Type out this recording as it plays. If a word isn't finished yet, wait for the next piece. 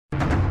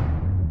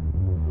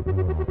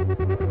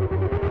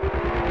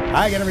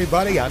Hi again,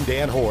 everybody. I'm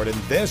Dan Hoard, and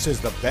this is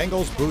the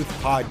Bengals Booth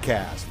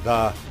Podcast,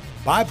 the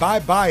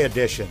Bye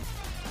edition.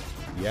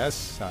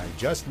 Yes, I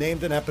just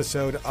named an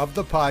episode of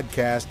the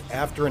podcast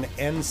after an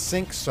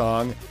NSYNC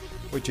song,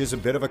 which is a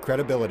bit of a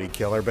credibility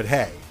killer, but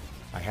hey,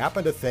 I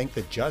happen to think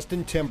that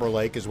Justin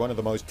Timberlake is one of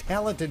the most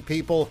talented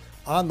people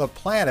on the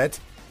planet,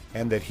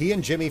 and that he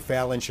and Jimmy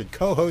Fallon should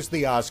co-host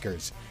the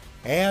Oscars.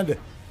 And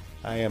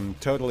I am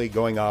totally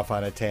going off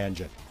on a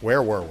tangent.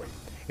 Where were we?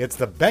 It's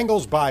the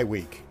Bengals bye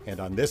week, and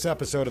on this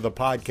episode of the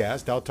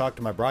podcast, I'll talk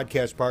to my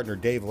broadcast partner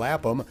Dave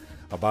Lapham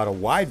about a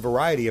wide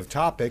variety of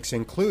topics,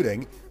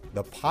 including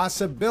the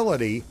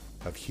possibility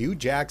of Hugh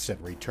Jackson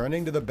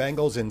returning to the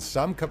Bengals in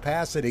some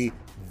capacity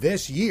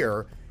this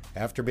year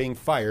after being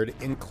fired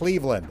in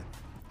Cleveland.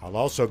 I'll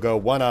also go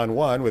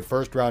one-on-one with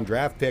first-round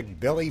draft pick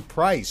Billy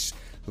Price,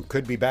 who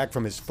could be back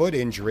from his foot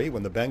injury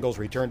when the Bengals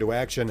return to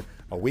action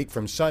a week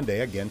from Sunday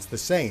against the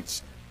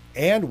Saints.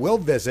 And we'll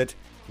visit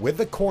with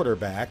the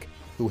quarterback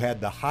who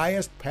had the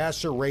highest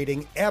passer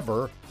rating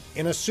ever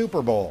in a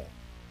Super Bowl.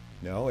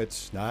 No,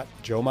 it's not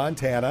Joe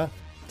Montana,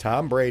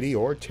 Tom Brady,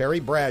 or Terry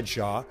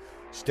Bradshaw.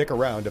 Stick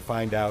around to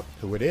find out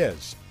who it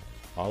is.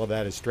 All of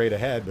that is straight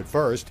ahead, but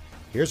first,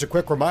 here's a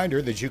quick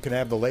reminder that you can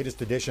have the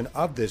latest edition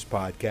of this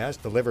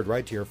podcast delivered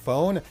right to your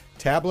phone,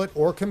 tablet,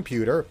 or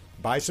computer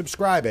by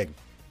subscribing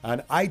on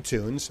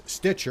iTunes,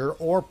 Stitcher,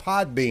 or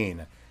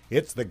Podbean.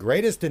 It's the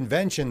greatest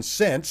invention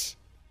since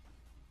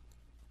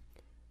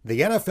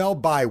the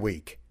NFL bye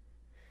week.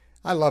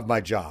 I love my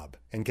job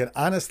and can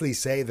honestly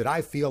say that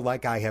I feel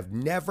like I have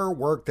never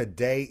worked a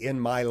day in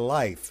my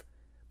life.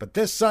 But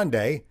this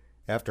Sunday,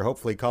 after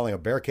hopefully calling a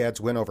Bearcats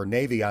win over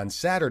Navy on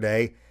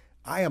Saturday,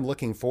 I am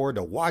looking forward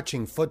to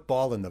watching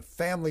football in the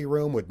family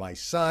room with my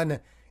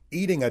son,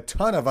 eating a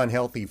ton of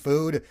unhealthy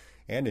food,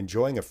 and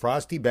enjoying a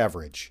frosty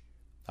beverage.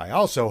 I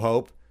also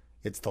hope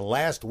it's the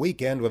last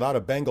weekend without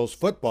a Bengals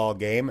football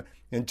game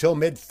until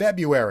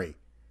mid-February,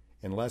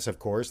 unless, of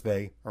course,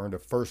 they earned a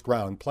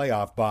first-round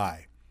playoff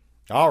bye.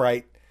 All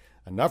right,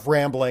 enough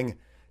rambling.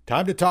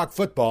 Time to talk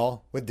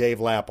football with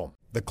Dave Lapham.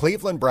 The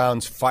Cleveland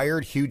Browns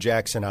fired Hugh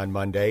Jackson on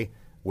Monday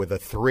with a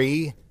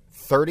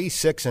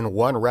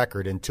 36-1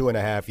 record in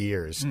 2.5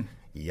 years.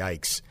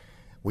 Yikes.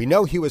 We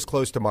know Hugh is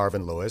close to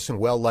Marvin Lewis and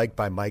well-liked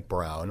by Mike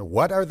Brown.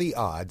 What are the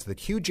odds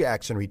that Hugh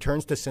Jackson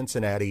returns to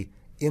Cincinnati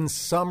in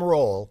some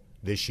role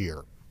this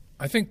year?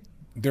 I think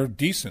they're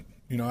decent.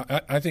 You know,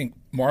 I think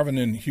Marvin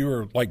and Hugh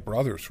are like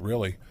brothers,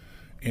 really.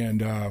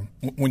 And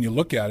when you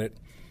look at it,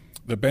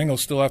 the Bengals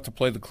still have to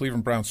play the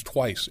Cleveland Browns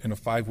twice in a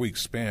 5-week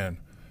span.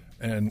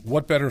 And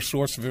what better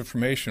source of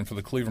information for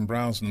the Cleveland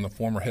Browns than the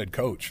former head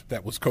coach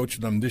that was coaching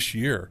them this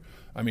year?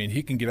 I mean,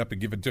 he can get up and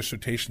give a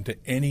dissertation to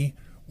any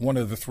one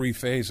of the three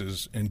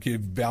phases and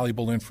give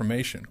valuable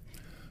information.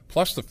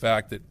 Plus the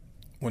fact that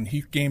when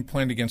he game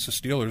planned against the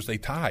Steelers, they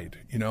tied,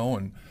 you know,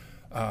 and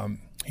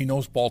he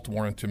knows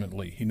Baltimore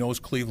intimately. He knows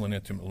Cleveland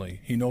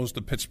intimately. He knows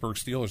the Pittsburgh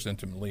Steelers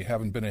intimately,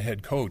 having been a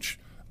head coach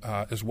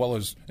as well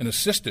as an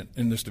assistant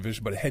in this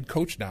division, but a head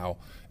coach now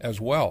as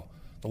well.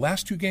 The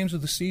last 2 games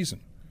of the season,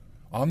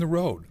 on the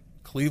road,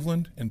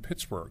 Cleveland and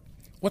Pittsburgh.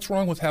 What's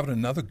wrong with having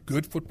another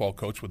good football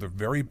coach with a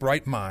very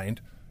bright mind,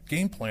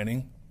 game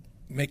planning,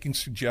 making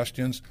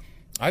suggestions?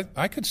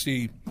 I could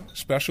see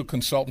special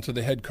consultant to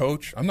the head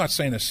coach. I'm not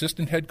saying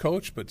assistant head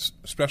coach, but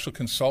special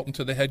consultant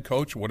to the head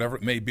coach, whatever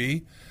it may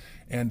be,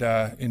 and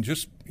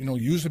just, you know,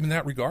 use them in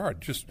that regard.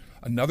 Just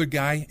another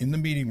guy in the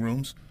meeting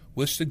rooms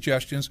with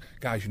suggestions.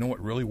 Guys, you know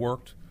what really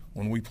worked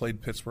when we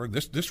played Pittsburgh?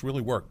 This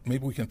really worked.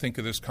 Maybe we can think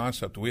of this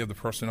concept. Do we have the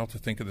personnel to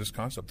think of this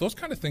concept? Those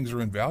kind of things are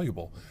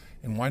invaluable.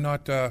 And why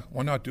not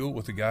do it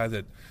with a guy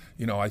that,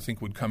 you know, I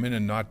think would come in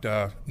and not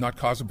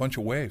cause a bunch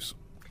of waves?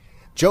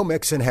 Joe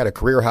Mixon had a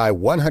career-high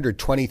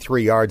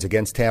 123 yards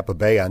against Tampa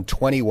Bay on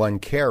 21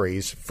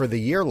 carries. For the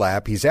year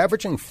lap, he's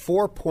averaging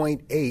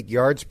 4.8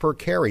 yards per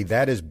carry.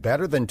 That is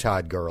better than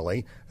Todd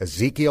Gurley,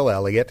 Ezekiel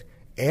Elliott,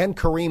 and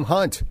Kareem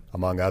Hunt,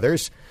 among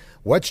others.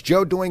 What's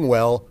Joe doing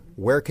well?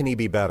 Where can he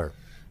be better?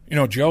 You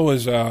know, Joe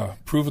has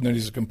proven that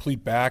he's a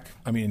complete back.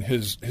 I mean,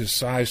 his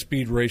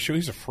size-speed ratio,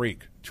 he's a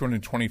freak.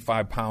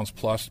 225 pounds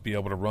plus to be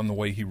able to run the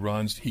way he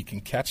runs. He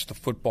can catch the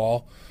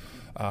football.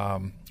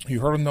 You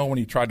heard him, though, when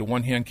he tried to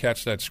one-hand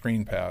catch that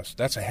screen pass.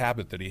 That's a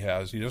habit that he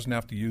has. He doesn't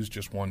have to use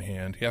just one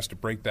hand. He has to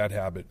break that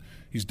habit.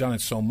 He's done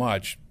it so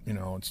much, you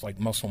know, it's like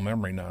muscle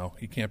memory now.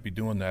 He can't be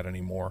doing that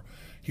anymore.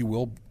 He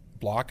will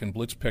block and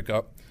blitz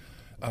pickup.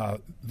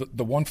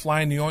 The one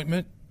fly in the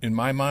ointment, in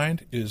my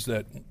mind, is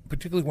that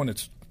particularly when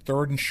it's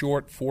 3rd and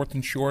short, 4th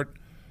and short,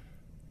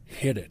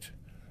 hit it.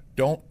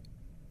 Don't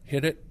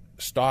hit it,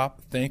 stop,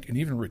 think, and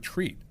even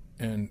retreat.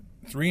 And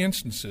 3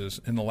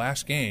 instances in the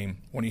last game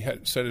when he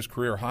had set his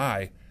career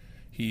high,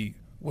 he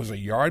was a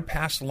yard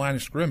past the line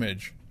of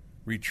scrimmage,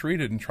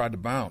 retreated, and tried to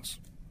bounce.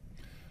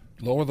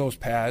 Lower those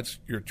pads,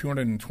 you're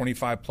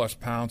 225-plus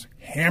pounds,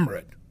 hammer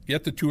it.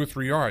 Get the 2 or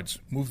 3 yards,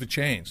 move the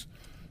chains.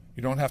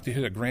 You don't have to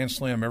hit a grand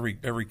slam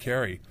every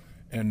carry.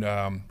 And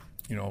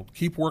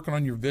keep working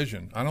on your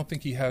vision. I don't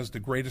think he has the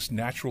greatest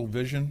natural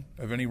vision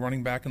of any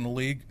running back in the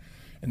league.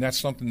 And that's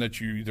something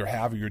that you either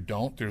have or you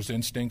don't. There's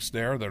instincts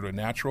there that are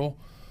natural,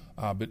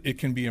 but it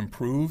can be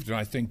improved. And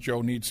I think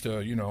Joe needs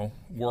to,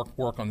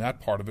 work on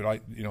that part of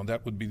it.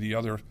 That would be the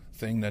other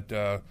thing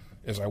that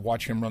as I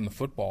watch him run the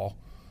football,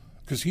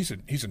 because he's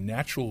a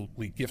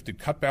naturally gifted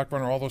cutback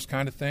runner, all those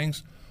kind of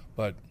things.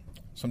 But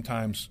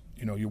sometimes,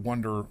 you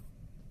wonder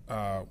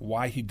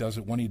why he does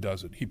it when he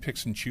does it. He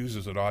picks and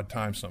chooses at odd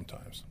times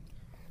sometimes.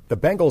 The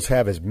Bengals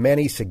have as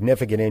many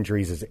significant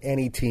injuries as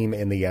any team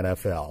in the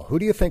NFL. Who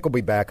do you think will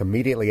be back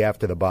immediately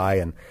after the bye,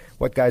 and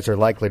what guys are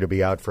likely to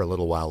be out for a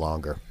little while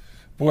longer?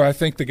 Boy, I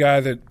think the guy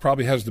that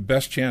probably has the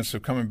best chance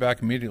of coming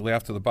back immediately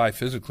after the bye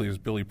physically is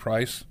Billy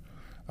Price.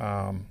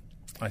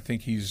 I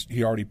think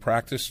he already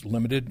practiced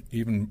limited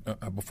even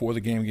before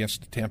the game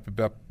against the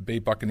Tampa Bay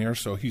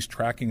Buccaneers, so he's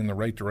tracking in the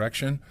right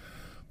direction.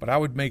 But I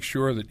would make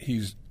sure that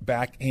he's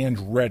back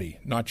and ready,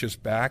 not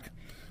just back.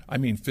 I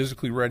mean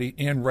physically ready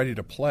and ready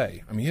to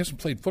play. I mean, he hasn't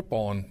played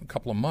football in a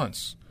couple of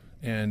months.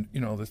 And,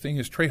 the thing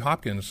is, Trey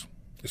Hopkins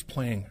is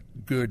playing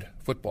good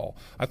football.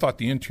 I thought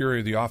the interior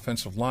of the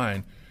offensive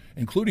line,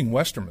 including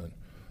Westerman,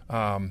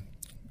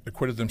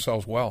 acquitted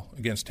themselves well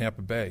against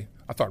Tampa Bay.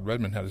 I thought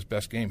Redmond had his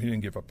best game. He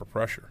didn't give up a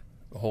pressure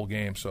the whole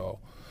game. So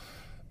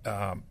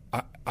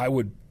I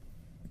would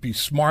be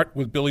smart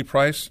with Billy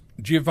Price.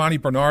 Giovanni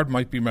Bernard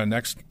might be my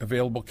next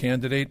available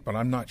candidate, but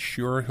I'm not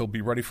sure he'll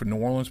be ready for New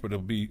Orleans, but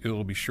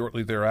it'll be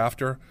shortly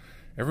thereafter.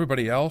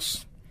 Everybody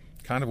else,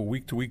 kind of a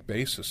week-to-week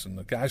basis. And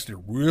the guys they're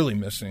really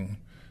missing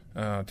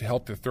to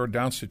help their third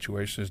down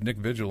situation is Nick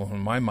Vigil, who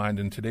in my mind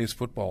in today's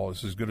football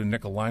is as good a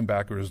nickel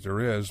linebacker as there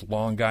is.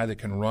 Long guy that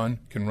can run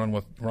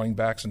with running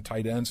backs and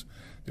tight ends.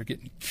 They're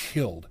getting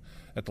killed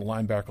at the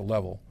linebacker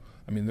level.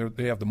 I mean,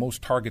 they have the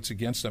most targets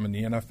against them in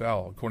the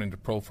NFL, according to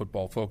Pro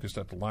Football Focus,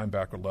 at the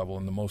linebacker level,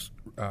 and the most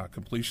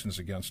completions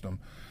against them.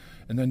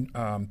 And then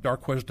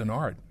Darqueze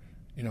Dennard.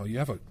 You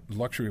have a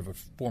luxury of a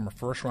former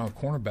first-round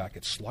cornerback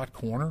at slot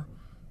corner,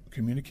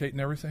 communicating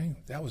everything.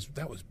 That was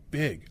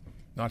big.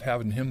 Not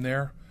having him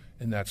there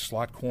in that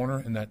slot corner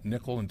in that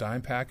nickel and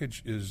dime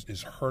package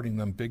is hurting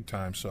them big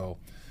time. So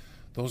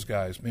those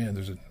guys, man,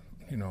 there's a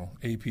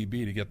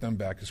APB to get them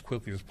back as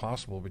quickly as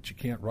possible, but you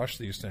can't rush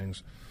these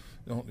things.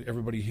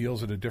 Everybody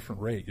heals at a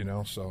different rate,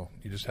 so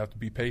you just have to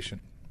be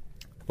patient.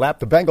 Lap,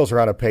 the Bengals are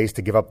on a pace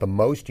to give up the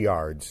most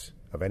yards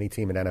of any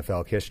team in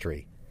NFL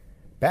history.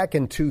 Back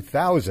in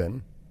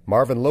 2000,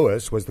 Marvin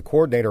Lewis was the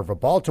coordinator of a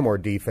Baltimore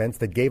defense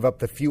that gave up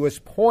the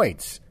fewest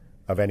points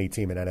of any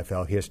team in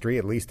NFL history,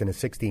 at least in a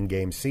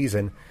 16-game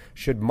season.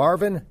 Should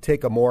Marvin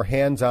take a more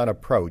hands-on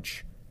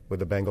approach with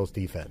the Bengals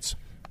defense?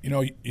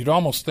 You'd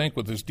almost think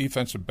with his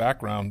defensive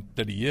background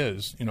that he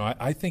is.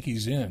 I think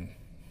he's in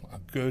a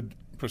good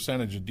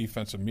percentage of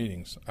defensive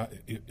meetings.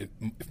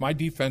 If my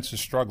defense is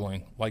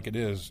struggling like it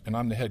is, and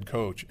I'm the head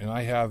coach, and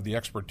I have the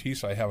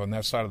expertise I have on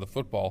that side of the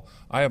football,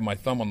 I have my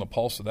thumb on the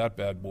pulse of that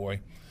bad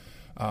boy.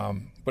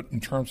 But in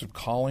terms of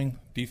calling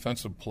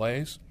defensive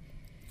plays,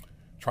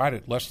 tried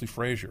it. Leslie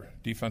Frazier,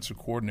 defensive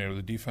coordinator.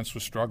 The defense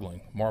was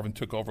struggling. Marvin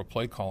took over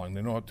play calling.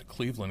 They went up to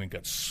Cleveland and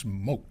got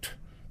smoked.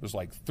 It was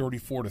like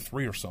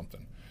 34-3 or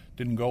something.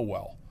 Didn't go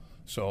well.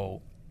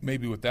 So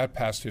maybe with that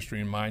past history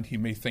in mind, he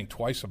may think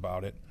twice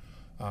about it.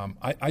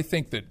 I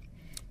think that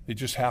they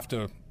just have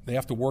to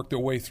work their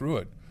way through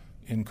it.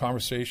 In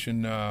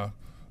conversation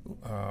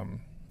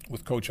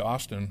with Coach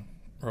Austin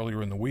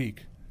earlier in the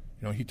week,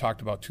 he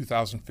talked about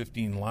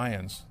 2015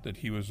 Lions that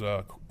he was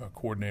a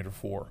coordinator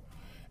for,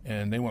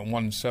 and they went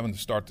 1-7 to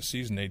start the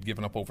season. They'd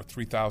given up over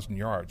 3,000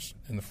 yards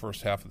in the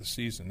first half of the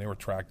season. They were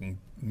tracking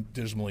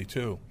dismally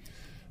too,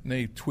 and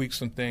they tweaked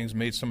some things,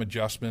 made some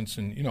adjustments,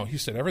 and he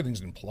said everything's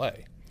in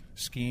play.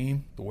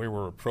 Scheme, the way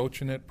we're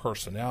approaching it,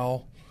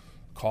 personnel,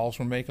 calls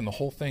we're making, the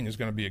whole thing is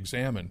going to be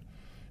examined.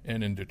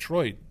 And in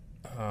Detroit,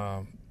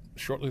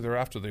 shortly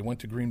thereafter, they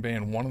went to Green Bay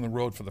and won on the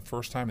road for the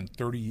first time in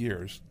 30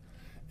 years.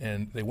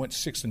 And they went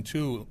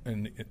 6-2,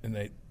 and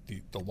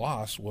the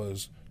loss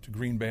was to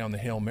Green Bay on the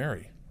Hail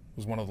Mary. It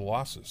was one of the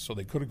losses. So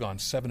they could have gone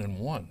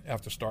 7-1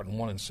 after starting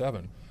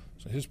 1-7.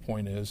 So his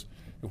point is,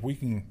 if we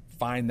can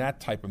find that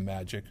type of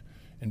magic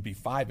and be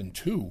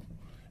 5-2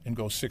 and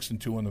go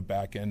 6-2 on the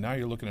back end, now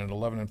you're looking at an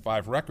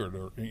 11-5 record,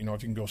 or if you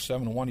can go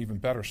 7-1, even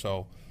better.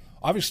 So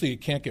obviously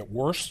it can't get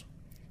worse.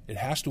 It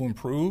has to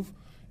improve,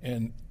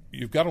 and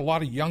you've got a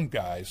lot of young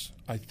guys,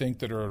 I think,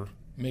 that are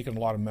making a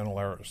lot of mental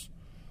errors.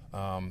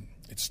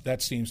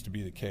 That seems to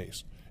be the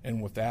case,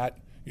 and with that,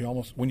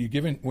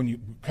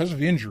 because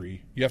of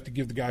injury, you have to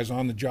give the guys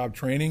on-the-job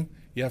training.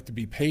 You have to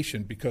be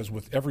patient, because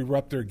with every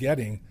rep they're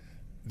getting,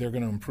 they're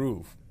going to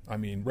improve. I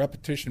mean,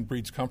 repetition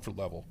breeds comfort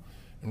level,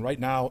 and right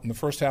now in the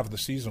first half of the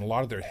season, a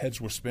lot of their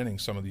heads were spinning.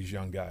 Some of these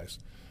young guys.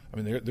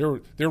 I mean,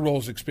 their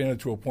roles expanded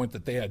to a point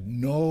that they had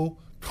no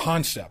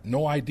concept,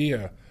 no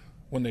idea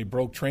when they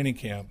broke training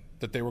camp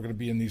that they were going to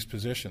be in these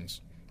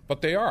positions.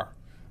 But they are.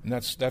 And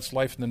that's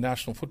life in the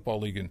National Football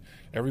League, and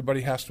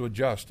everybody has to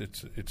adjust.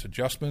 It's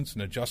adjustments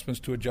and adjustments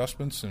to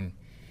adjustments, and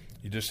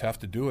you just have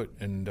to do it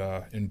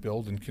and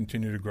build and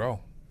continue to grow.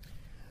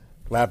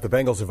 Lap, the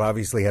Bengals have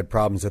obviously had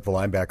problems at the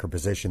linebacker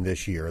position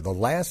this year. The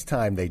last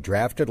time they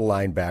drafted a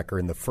linebacker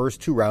in the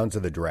first 2 rounds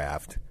of the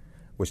draft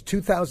was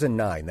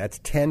 2009. That's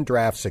 10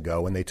 drafts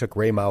ago when they took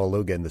Ray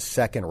Maualuga in the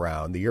second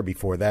round. The year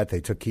before that, they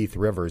took Keith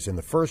Rivers in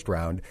the first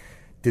round.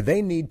 Did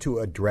they need to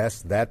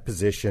address that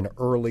position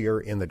earlier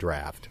in the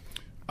draft?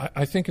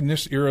 I think in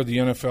this era of the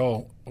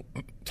NFL,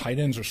 tight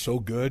ends are so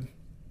good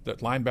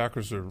that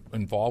linebackers are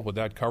involved with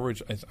that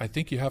coverage. I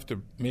think you have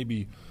to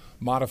maybe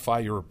modify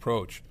your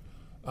approach.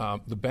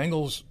 The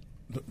Bengals,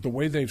 the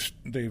way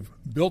they've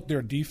built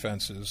their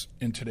defenses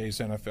in today's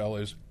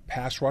NFL is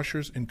pass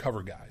rushers and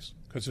cover guys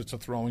because it's a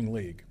throwing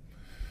league.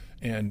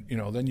 And,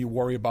 then you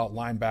worry about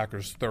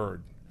linebackers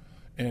third.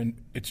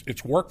 And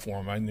it's worked for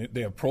them. I mean,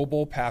 they have Pro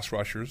Bowl pass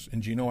rushers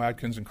in Geno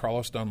Atkins and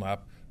Carlos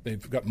Dunlap.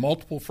 They've got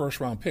multiple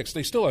first-round picks.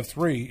 They still have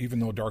 3, even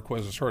though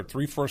Darquez is hurt,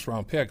 3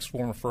 first-round picks,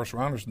 former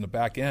first-rounders in the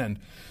back end.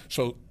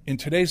 So in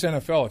today's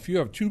NFL, if you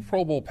have 2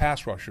 Pro Bowl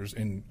pass rushers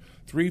and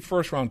 3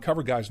 first-round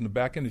cover guys in the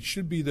back end, it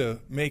should be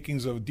the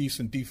makings of a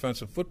decent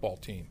defensive football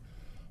team.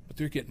 But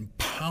they're getting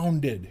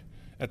pounded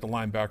at the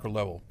linebacker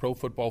level. Pro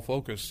Football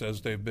Focus says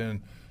they've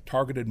been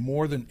targeted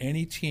more than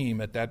any team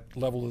at that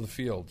level of the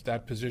field,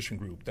 that position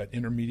group, that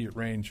intermediate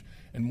range,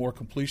 and more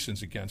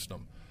completions against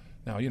them.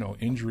 Now,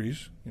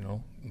 injuries,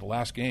 in the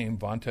last game,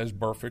 Vontaze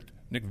Burfict,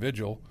 Nick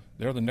Vigil,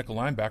 they're the nickel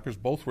linebackers.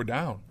 Both were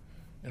down.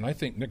 And I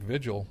think Nick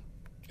Vigil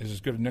is as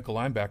good a nickel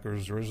linebacker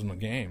as there is in the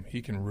game.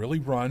 He can really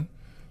run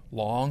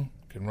long,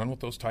 can run with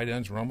those tight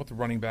ends, run with the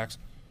running backs.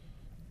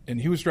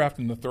 And he was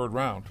drafted in the 3rd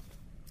round.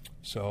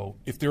 So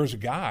if there's a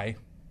guy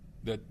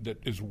that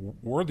is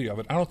worthy of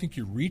it, I don't think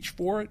you reach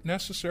for it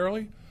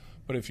necessarily.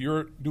 But if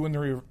you're doing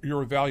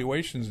your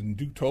evaluations and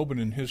Duke Tobin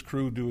and his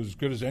crew do as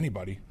good as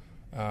anybody,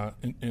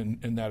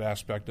 in that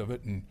aspect of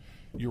it, and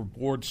your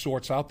board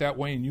sorts out that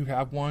way, and you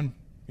have one,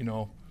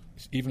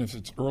 even if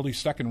it's early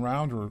 2nd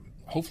round or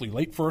hopefully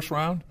late 1st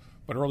round,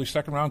 but early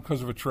 2nd round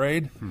because of a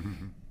trade,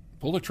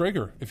 pull the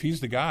trigger if he's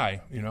the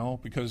guy,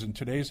 because in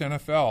today's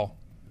NFL,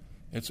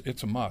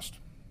 it's a must.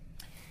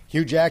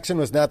 Hugh Jackson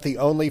was not the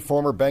only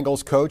former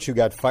Bengals coach who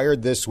got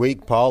fired this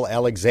week. Paul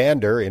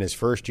Alexander, in his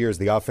first year as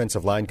the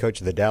offensive line coach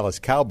of the Dallas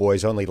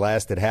Cowboys, only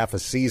lasted half a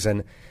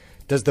season.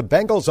 Does the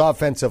Bengals'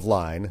 offensive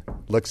line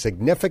look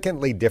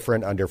significantly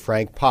different under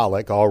Frank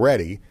Pollock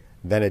already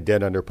than it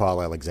did under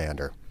Paul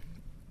Alexander?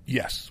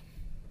 Yes.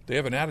 They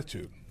have an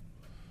attitude.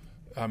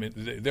 I mean,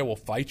 they will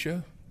fight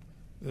you.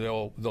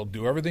 They'll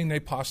do everything they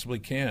possibly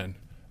can.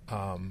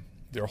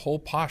 Their whole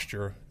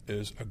posture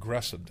is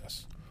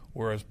aggressiveness,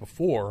 whereas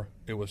before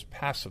it was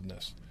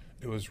passiveness.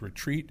 It was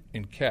retreat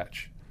and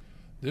catch.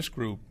 This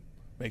group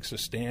makes a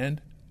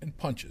stand and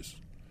punches.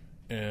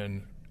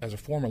 And as a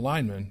former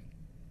lineman,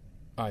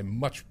 I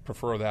much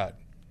prefer that,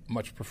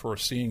 much prefer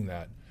seeing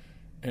that.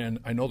 And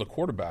I know the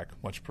quarterback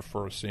much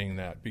prefers seeing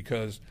that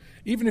because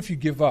even if you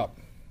give up,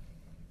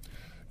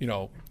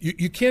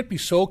 you can't be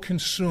so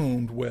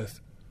consumed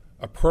with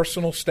a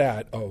personal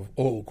stat of,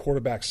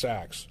 quarterback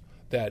sacks,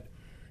 that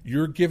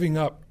you're giving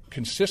up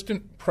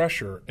consistent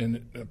pressure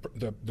and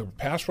the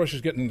pass rush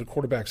is getting in the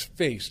quarterback's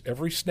face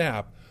every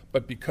snap,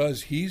 but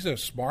because he's a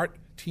smart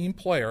team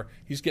player,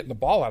 he's getting the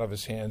ball out of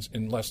his hands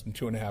in less than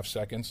 2.5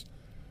 seconds.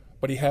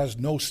 But he has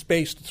no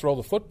space to throw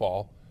the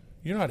football.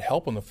 You're not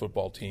helping the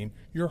football team.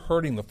 You're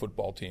hurting the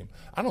football team.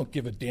 I don't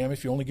give a damn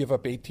if you only give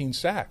up 18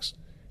 sacks.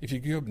 If you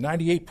give up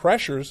 98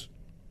 pressures,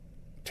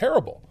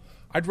 terrible.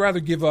 I'd rather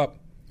give up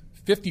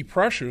 50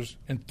 pressures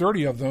and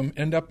 30 of them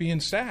end up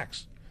being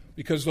sacks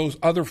because those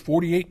other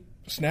 48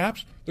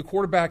 snaps, the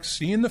quarterback's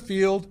seeing the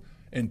field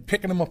and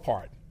picking them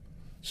apart.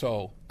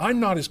 So I'm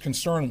not as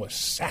concerned with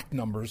sack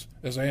numbers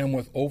as I am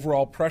with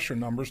overall pressure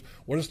numbers.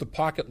 What does the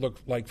pocket look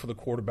like for the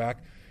quarterback?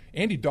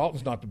 Andy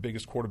Dalton's not the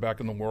biggest quarterback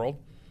in the world.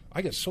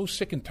 I get so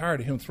sick and tired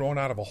of him throwing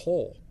out of a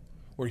hole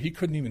where he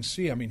couldn't even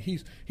see. I mean,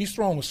 he's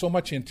throwing with so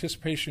much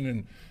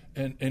anticipation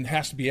and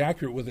has to be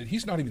accurate with it.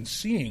 He's not even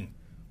seeing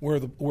where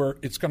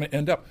it's going to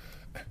end up.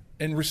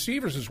 And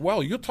receivers as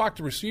well. You'll talk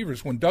to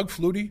receivers. When Doug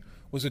Flutie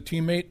was a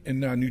teammate in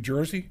New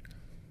Jersey,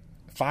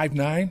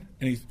 5'9",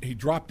 and he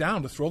dropped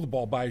down to throw the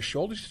ball by his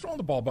shoulders. He's throwing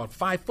the ball about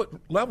 5 foot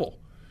level.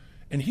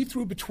 And he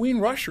threw between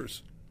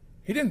rushers.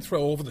 He didn't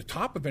throw over the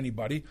top of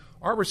anybody.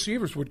 Our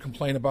receivers would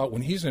complain about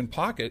when he's in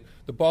pocket,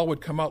 the ball would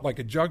come out like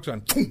a jug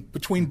gun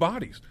between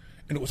bodies.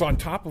 And it was on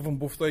top of them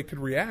before they could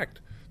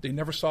react. They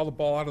never saw the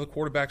ball out of the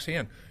quarterback's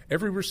hand.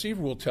 Every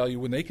receiver will tell you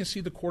when they can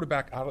see the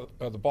quarterback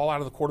the ball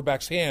out of the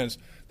quarterback's hands,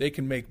 they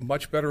can make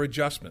much better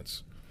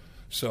adjustments.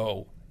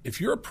 So if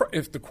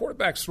the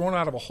quarterback's thrown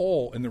out of a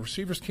hole and the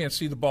receivers can't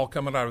see the ball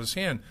coming out of his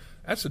hand,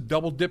 that's a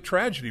double dip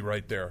tragedy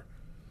right there.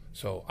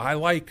 So I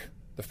like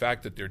the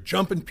fact that they're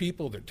jumping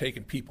people, they're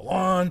taking people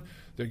on,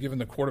 they're giving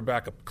the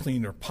quarterback a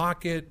cleaner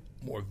pocket,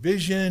 more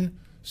vision,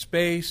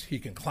 space. He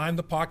can climb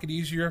the pocket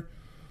easier.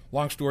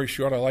 Long story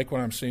short, I like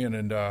what I'm seeing,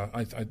 and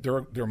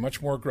they're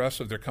much more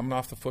aggressive. They're coming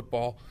off the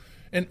football.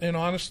 And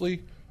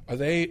honestly, are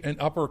they an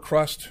upper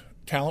crust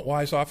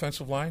talent-wise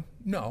offensive line?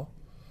 No.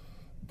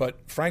 But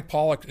Frank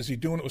Pollock, is he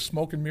doing it with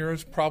smoke and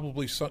mirrors?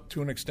 Probably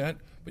to an extent.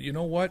 But you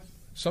know what?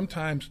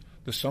 Sometimes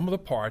the sum of the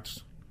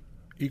parts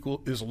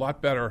is a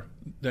lot better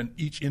than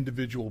each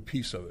individual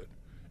piece of it.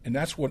 And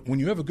that's what, when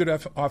you have a good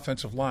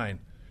offensive line,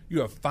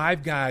 you have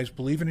 5 guys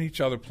believing in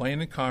each other,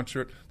 playing in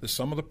concert. The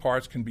sum of the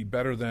parts can be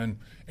better than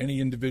any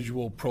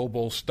individual Pro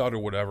Bowl stud or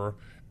whatever.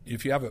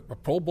 If you have a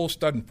Pro Bowl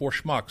stud and 4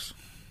 schmucks,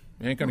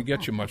 it ain't going to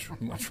get you much.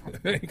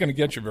 It ain't going to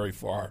get you very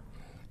far.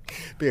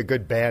 Be a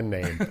good band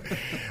name.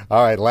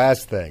 All right,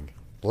 last thing.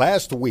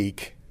 Last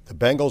week, the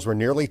Bengals were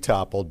nearly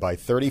toppled by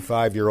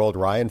 35-year-old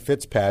Ryan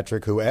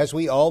Fitzpatrick, who, as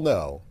we all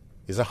know,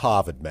 is a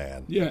Harvard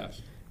man.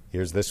 Yes.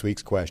 Here's this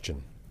week's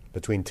question.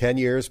 Between 10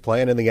 years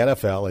playing in the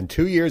NFL and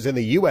 2 years in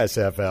the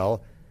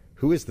USFL,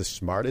 who is the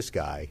smartest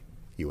guy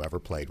you ever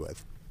played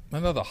with?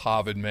 Another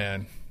Harvard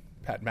man,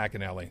 Pat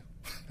McInally.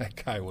 That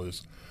guy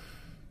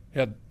he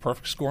had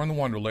perfect score in the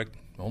Wonderlic,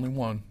 only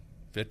one,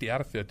 50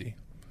 out of 50.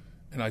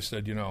 And I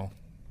said,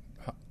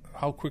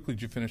 how quickly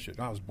did you finish it?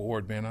 I was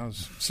bored, man. I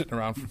was sitting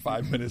around for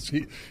 5 minutes.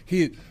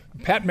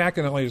 Pat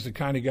McInally is the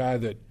kind of guy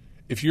that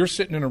if you're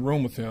sitting in a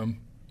room with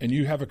him and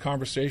you have a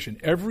conversation,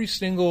 every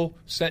single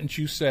sentence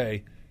you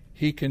say,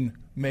 he can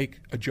make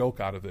a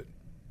joke out of it.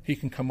 He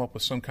can come up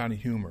with some kind of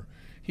humor.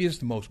 He is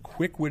the most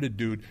quick-witted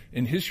dude,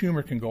 and his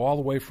humor can go all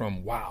the way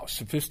from,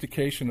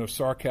 sophistication of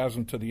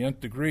sarcasm to the nth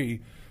degree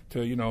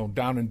to,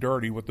 down and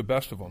dirty with the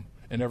best of them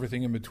and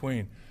everything in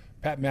between.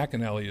 Pat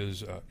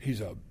McInally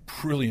he's a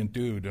brilliant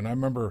dude, and I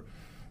remember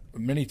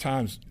many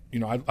times,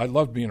 I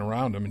loved being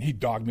around him, and he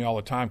dogged me all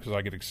the time because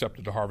I get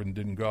accepted to Harvard and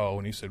didn't go,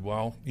 and he said,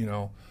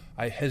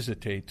 I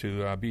hesitate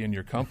to be in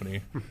your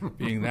company,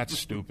 being that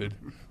stupid.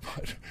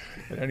 But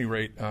at any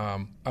rate,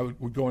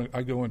 I'd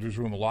go into his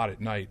room a lot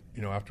at night,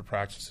 after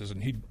practices,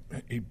 and he'd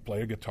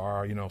play a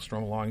guitar,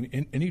 strum along,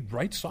 and he'd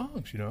write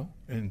songs,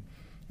 and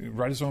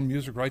write his own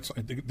music, write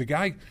songs. The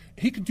guy,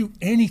 he could do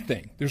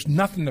anything. There's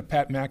nothing that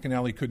Pat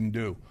McInally couldn't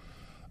do.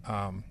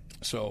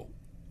 So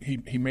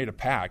he made a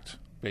pact,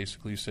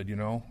 basically. He said,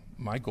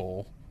 my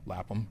goal,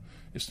 Lapham,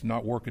 is to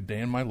not work a day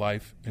in my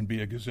life and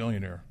be a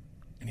gazillionaire.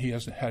 And he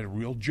hasn't had a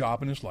real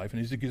job in his life, and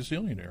he's a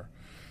gazillionaire.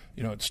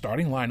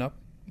 Starting lineup,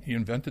 he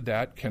invented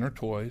that, Kenner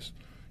Toys.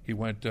 He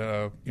went,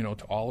 to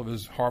all of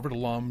his Harvard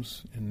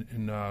alums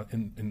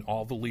in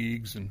all the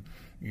leagues, and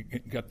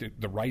got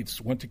the rights,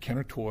 went to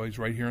Kenner Toys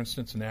right here in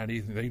Cincinnati.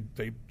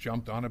 They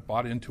jumped on it,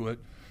 bought into it.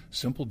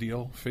 Simple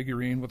deal,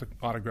 figurine with an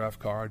autograph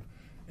card,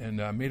 and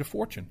made a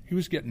fortune. He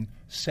was getting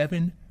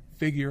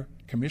 7-figure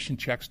commission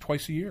checks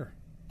twice a year.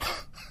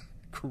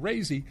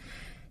 Crazy.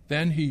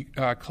 Then he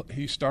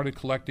started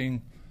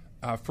collecting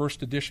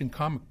first edition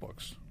comic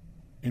books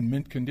in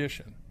mint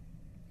condition.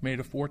 Made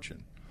a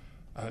fortune.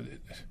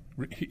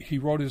 He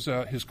wrote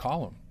his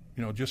column,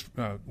 just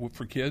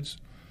for kids,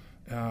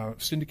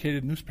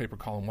 syndicated newspaper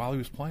column while he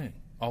was playing.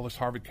 All his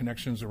Harvard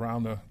connections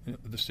around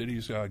the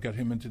cities got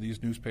him into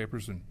these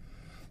newspapers, and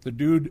the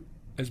dude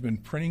has been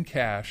printing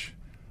cash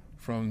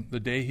from the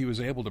day he was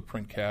able to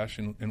print cash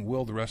and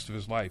will the rest of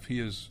his life. He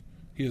is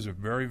a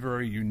very,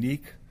 very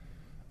unique,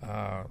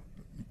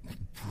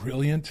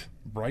 brilliant,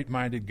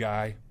 bright-minded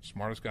guy,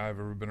 smartest guy I've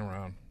ever been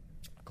around.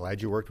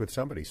 Glad you worked with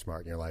somebody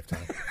smart in your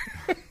lifetime.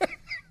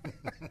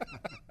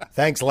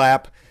 Thanks,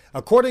 Lap.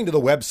 According to the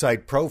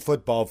website Pro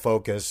Football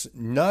Focus,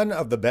 none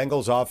of the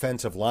Bengals'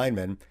 offensive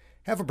linemen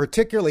have a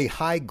particularly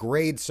high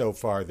grade so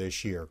far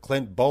this year.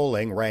 Clint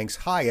Bowling ranks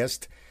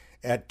highest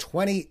at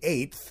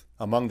 28th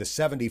among the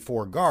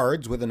 74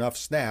 guards with enough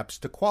snaps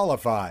to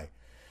qualify.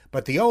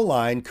 But the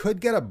O-line could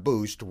get a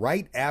boost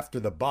right after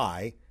the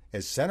bye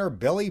as center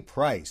Billy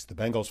Price, the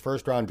Bengals'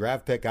 first-round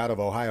draft pick out of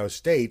Ohio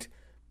State,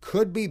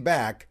 could be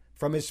back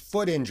from his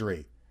foot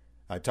injury.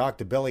 I talked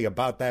to Billy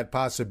about that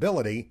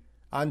possibility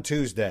on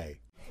Tuesday.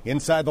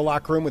 Inside the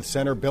locker room with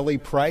center Billy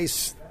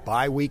Price,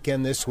 bye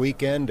weekend this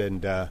weekend,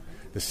 and the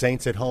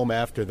Saints at home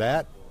after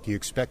that. Do you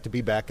expect to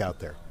be back out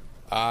there?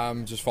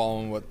 I'm just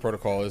following what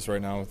protocol is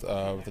right now with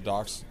the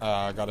docs.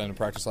 Got into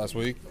practice last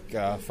week,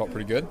 felt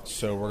pretty good,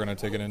 so we're going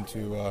to take it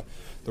into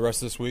the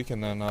rest of this week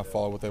and then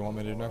follow what they want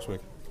me to do next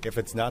week. If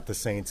it's not the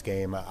Saints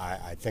game,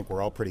 I think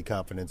we're all pretty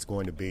confident it's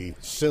going to be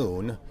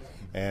soon,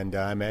 and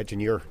I imagine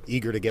you're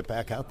eager to get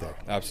back out there.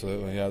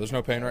 Absolutely, yeah. There's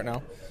no pain right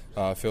now.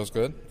 Feels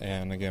good,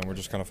 and again, we're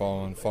just kind of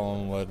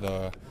following what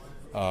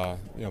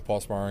Paul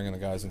Sparring and the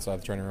guys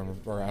inside the training room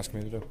are asking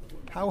me to do.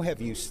 How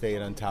have you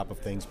stayed on top of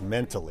things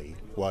mentally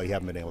while you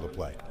haven't been able to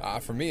play?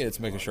 For me, it's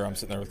making sure I'm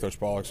sitting there with Coach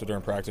Pollock. So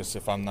during practice,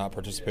 if I'm not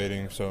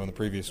participating, so in the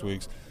previous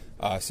weeks,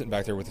 sitting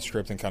back there with the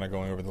script and kind of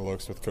going over the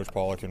looks with Coach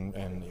Pollock,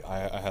 and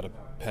I had a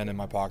pen in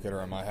my pocket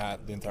or in my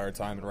hat the entire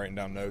time and writing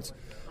down notes,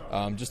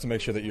 just to make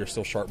sure that you're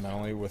still sharp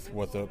mentally with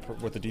what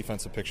the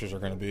defensive pictures are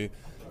going to be.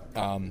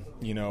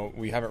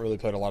 We haven't really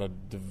played a lot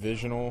of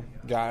divisional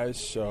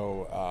guys,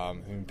 so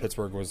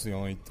Pittsburgh was the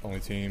only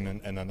team,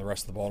 and then the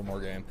rest of the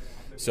Baltimore game.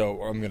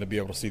 So I'm going to be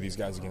able to see these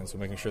guys again, so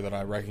making sure that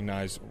I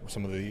recognize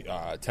some of the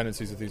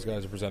tendencies that these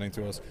guys are presenting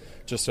to us,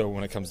 just so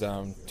when it comes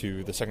down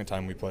to the second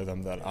time we play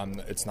them, that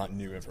it's not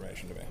new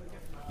information to me.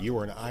 You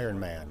were an Iron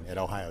Man at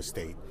Ohio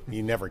State.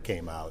 You never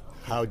came out.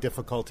 How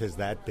difficult has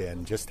that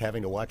been, just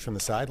having to watch from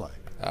the sideline?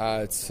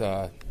 It's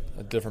a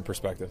different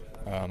perspective.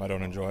 I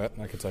don't enjoy it,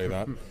 I can tell you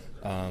that.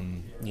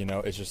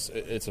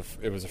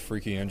 It was a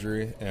freaky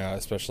injury,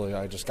 especially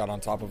I just got on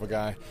top of a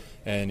guy,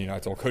 and I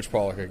told Coach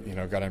Pollock,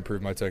 got to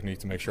improve my technique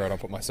to make sure I don't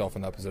put myself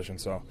in that position.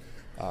 So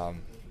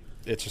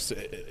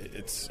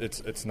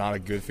it's not a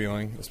good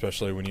feeling,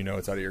 especially when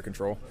it's out of your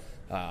control.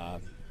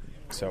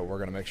 So we're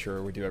going to make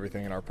sure we do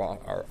everything in our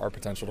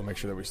potential to make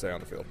sure that we stay on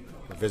the field.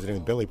 We're visiting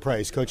with Billy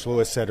Price. Coach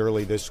Lewis said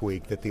early this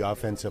week that the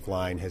offensive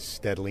line has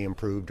steadily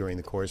improved during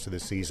the course of the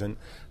season.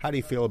 How do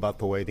you feel about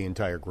the way the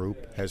entire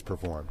group has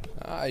performed?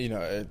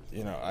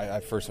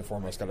 I first and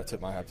foremost got to tip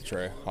my hat to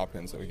Trey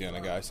Hopkins.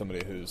 Again,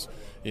 somebody who's,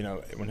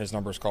 when his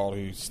number's called,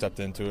 he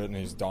stepped into it and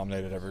he's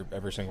dominated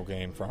every single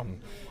game. From,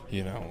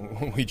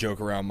 we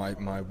joke around my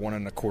 1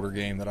 1/4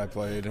 game that I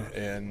played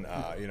in,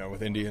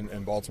 with Indy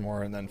and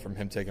Baltimore, and then from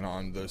him taking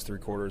on those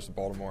 3 quarters of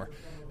Baltimore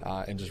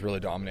and just really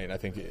dominating. I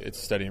think it's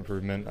steady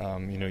improvement.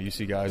 You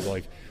see guys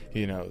like,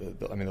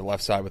 the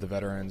left side with the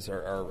veterans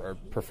are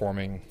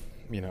performing,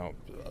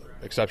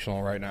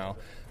 exceptional right now.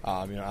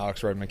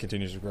 Alex Redmond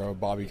continues to grow.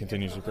 Bobby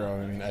continues to grow.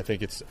 And I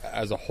think it's,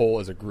 as a whole,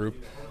 as a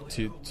group,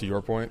 to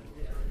your point,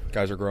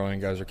 guys are growing.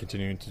 Guys are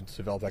continuing to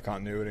develop that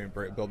continuity and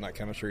building that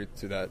chemistry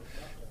to that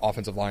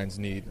offensive line's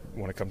need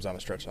when it comes down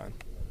to stretch time.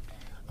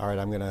 All right,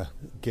 I'm going to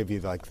give you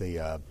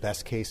the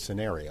best-case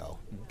scenario.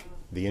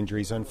 The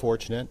injury's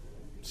unfortunate.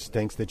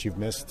 Stinks that you've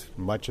missed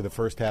much of the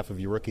first half of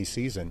your rookie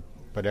season.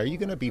 But are you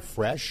going to be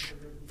fresh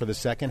for the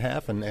second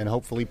half and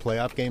hopefully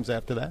playoff games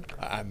after that?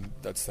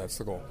 That's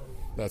the goal.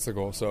 That's the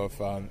goal. So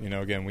if,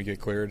 again, we get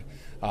cleared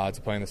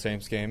to play in the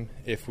Saints game,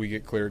 if we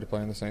get cleared to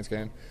play in the Saints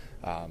game,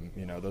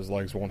 those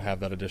legs won't have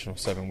that additional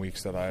 7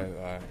 weeks that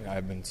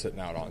I've been sitting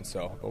out on.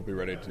 So they'll be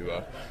ready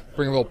to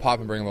bring a little pop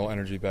and bring a little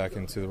energy back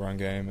into the run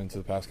game, into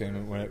the pass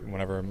game,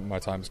 whenever my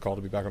time is called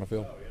to be back on the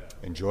field.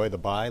 Enjoy the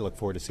bye. Look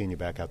forward to seeing you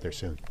back out there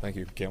soon. Thank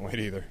you. Can't wait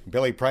either.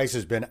 Billy Price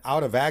has been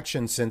out of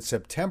action since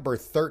September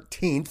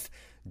 13th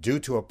due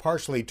to a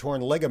partially torn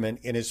ligament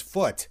in his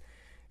foot.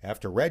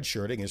 After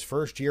redshirting his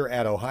first year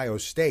at Ohio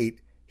State,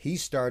 he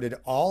started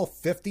all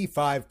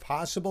 55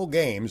 possible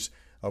games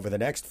over the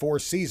next 4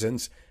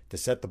 seasons to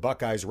set the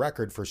Buckeyes'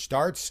 record for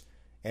starts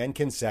and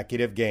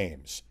consecutive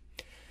games.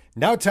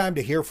 Now time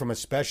to hear from a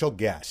special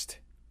guest.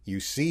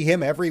 You see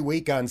him every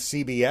week on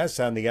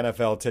CBS on the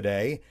NFL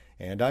Today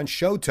and on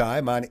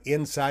Showtime on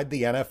Inside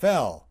the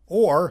NFL.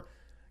 Or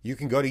you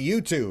can go to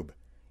YouTube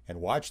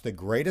and watch the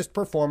greatest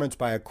performance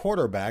by a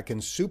quarterback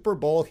in Super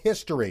Bowl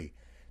history.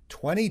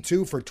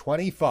 22 for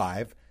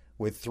 25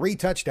 with 3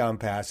 touchdown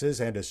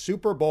passes and a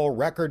Super Bowl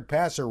record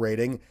passer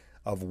rating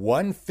of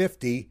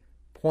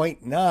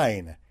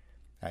 150.9.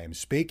 I am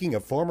speaking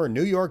of former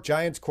New York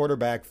Giants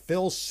quarterback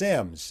Phil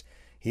Simms.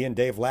 He and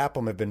Dave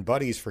Lapham have been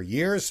buddies for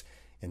years,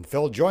 and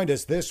Phil joined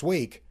us this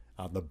week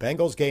on the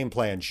Bengals Game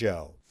Plan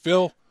Show.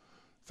 Phil,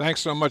 thanks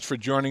so much for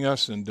joining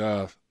us, and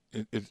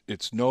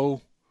it's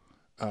no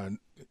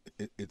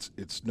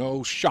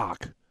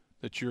shock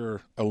that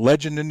you're a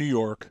legend in New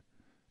York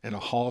and a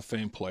Hall of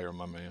Fame player,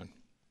 my man.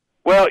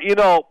 Well,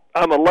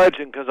 I'm a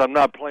legend because I'm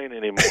not playing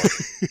anymore.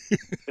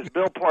 As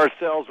Bill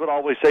Parcells would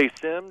always say,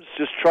 Simms,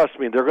 just trust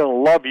me, they're going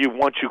to love you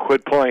once you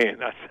quit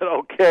playing. I said,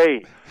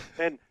 okay.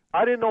 And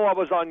I didn't know I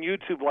was on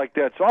YouTube like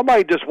that, so I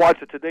might just watch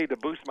it today to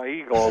boost my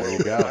ego a little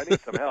bit. I need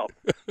some help.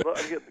 I'm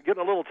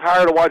getting a little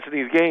tired of watching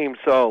these games,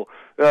 so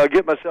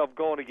get myself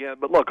going again.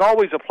 But, look,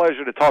 always a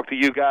pleasure to talk to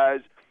you guys.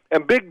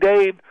 And Big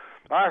Dave,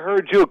 I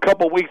heard you a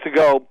couple weeks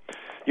ago.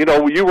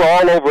 You were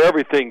all over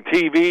everything,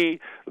 TV,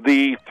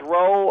 the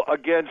throw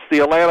against the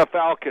Atlanta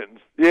Falcons.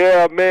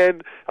 Yeah,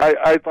 man,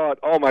 I thought,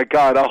 oh, my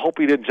God, I hope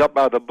he didn't jump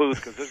out of the booth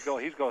because he's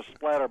going to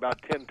splatter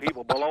about 10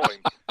 people below him.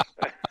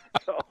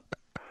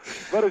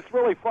 But it's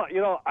really fun.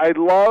 I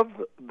love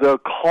the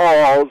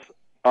calls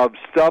of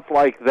stuff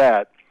like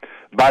that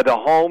by the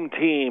home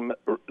team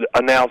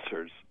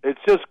announcers.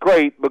 It's just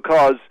great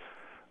because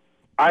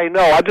I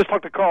just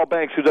talked to Carl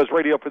Banks, who does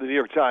radio for the New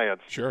York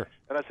Giants. Sure.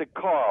 And I said,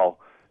 Carl,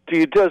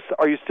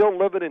 are you still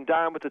living and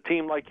dying with the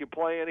team like you're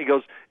playing? He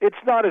goes,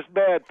 it's not as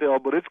bad, Phil,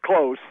 but it's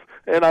close.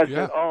 And I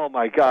said, oh,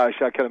 my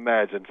gosh, I can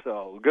imagine.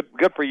 So good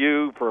for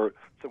you for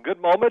some good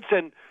moments.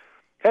 And,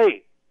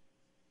 hey,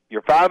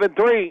 you're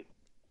 5-3.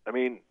 I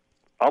mean,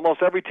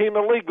 almost every team in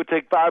the league would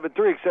take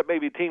 5-3, except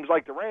maybe teams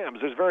like the Rams.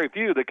 There's very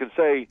few that can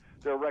say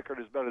their record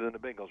is better than the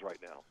Bengals right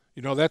now.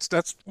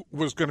 That's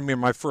was going to be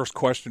my first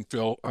question,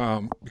 Phil,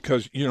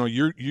 because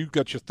you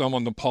got your thumb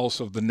on the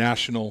pulse of the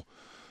national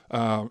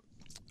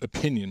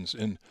opinions.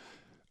 And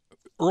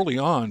early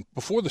on,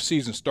 before the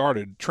season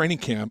started, training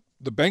camp,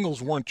 the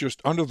Bengals weren't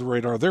just under the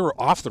radar; they were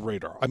off the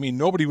radar. I mean,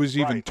 nobody was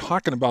even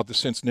talking about the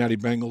Cincinnati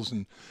Bengals,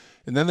 and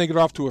then they get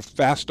off to a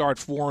fast start,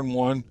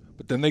 4-1.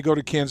 But then they go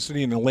to Kansas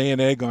City and they lay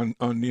an egg on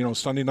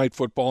Sunday Night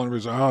Football, and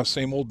it was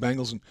same old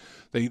Bengals, and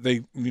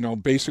they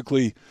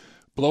basically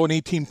blow an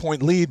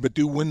 18-point lead, but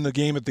do win the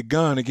game at the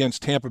gun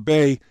against Tampa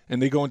Bay, and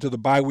they go into the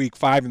bye week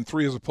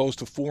 5-3 as opposed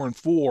to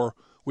 4-4,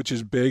 which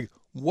is big.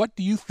 What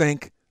do you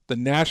think the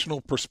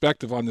national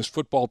perspective on this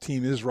football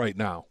team is right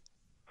now?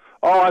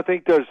 Oh, I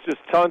think there's just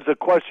tons of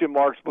question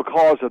marks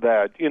because of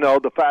that. You know,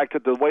 the fact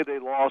that the way they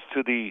lost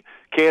to the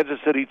Kansas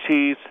City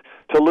Chiefs,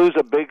 to lose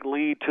a big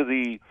lead to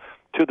the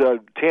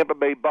Tampa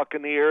Bay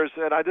Buccaneers,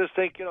 and I just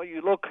think, you know,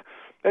 you look,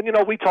 and you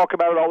know, we talk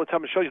about it all the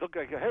time. The show, you look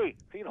like, hey,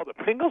 you know, the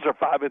Bengals are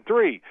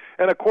 5-3,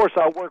 and of course,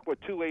 I work with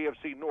two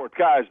AFC North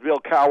guys, Bill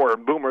Cowher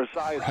and Boomer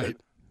Esiason, Right.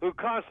 who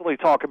constantly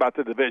talk about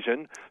the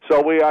division.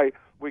 So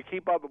we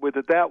keep up with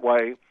it that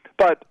way.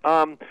 But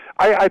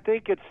I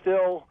think it's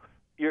still.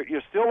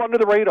 You're still under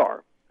the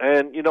radar,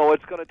 and you know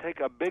it's going to take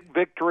a big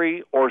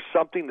victory or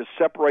something to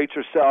separate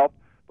yourself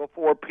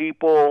before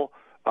people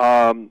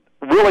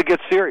really get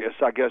serious,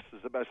 I guess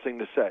is the best thing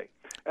to say.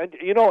 And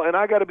you know, and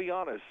I got to be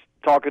honest,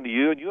 talking to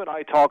you, and you and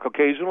I talk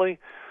occasionally,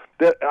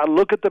 that I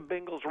look at the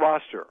Bengals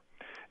roster,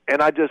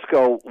 and I just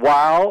go,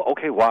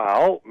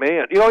 wow,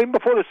 man. You know, even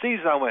before the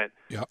season, I went,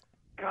 Yep.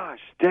 gosh,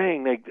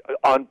 dang,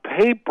 on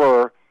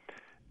paper,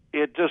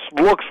 it just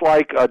looks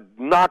like a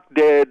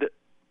knock-dead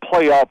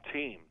playoff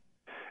team.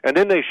 And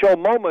then they show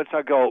moments,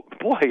 I go,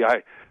 boy,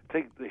 I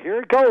think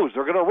here it goes.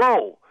 They're going to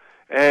roll.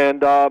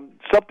 And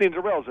something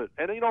derails it.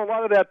 And, you know, a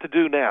lot of that to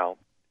do now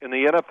in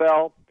the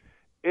NFL,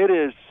 it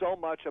is so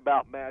much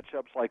about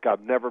matchups like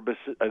I've never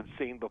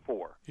seen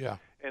before. Yeah.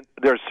 And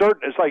there's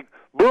certain, it's like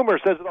Boomer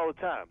says it all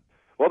the time.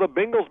 Well, the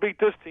Bengals beat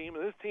this team,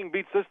 and this team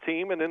beats this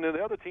team, and then the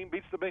other team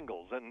beats the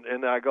Bengals.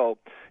 And I go,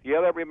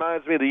 yeah, that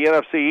reminds me of the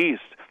NFC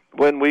East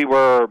when we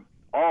were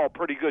all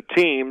pretty good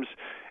teams,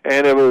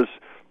 and it was,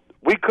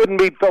 we couldn't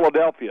beat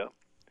Philadelphia.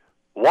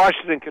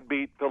 Washington could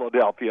beat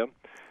Philadelphia.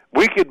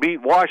 We could beat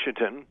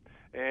Washington,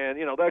 and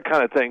you know that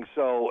kind of thing.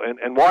 So,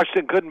 and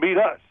Washington couldn't beat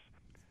us.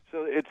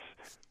 So it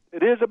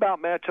is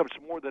about matchups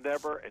more than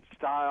ever and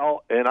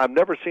style. And I've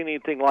never seen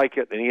anything like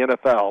it in the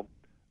NFL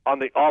on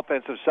the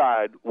offensive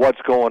side.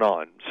 What's going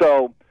on?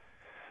 So,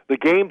 the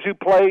games you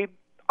played,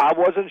 I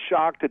wasn't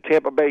shocked that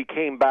Tampa Bay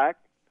came back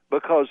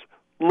because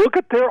look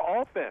at their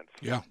offense.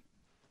 Yeah.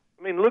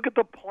 I mean, look at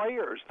the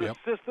players. The Yep.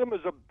 system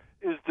is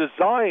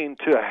designed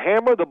to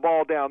hammer the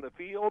ball down the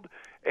field,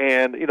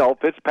 and you know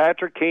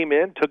Fitzpatrick came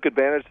in, took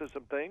advantage of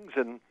some things,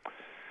 and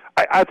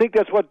I think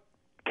that's what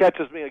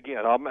catches me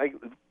again. I'll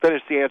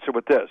finish the answer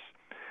with this: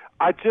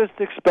 I just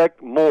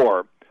expect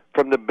more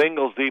from the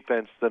Bengals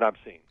defense than I've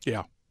seen.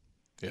 Yeah.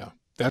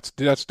 That's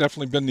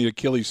definitely been the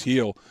Achilles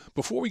heel.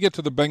 Before we get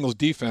to the Bengals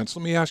defense,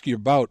 let me ask you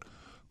about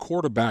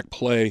quarterback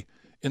play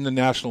in the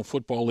National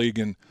Football League.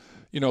 And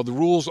you know, the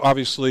rules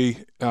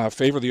obviously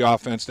favor the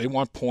offense. They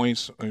want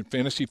points. I mean,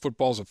 fantasy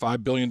football is a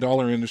 $5 billion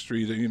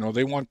industry. You know,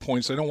 they want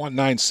points. They don't want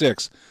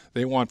 9-6.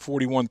 They want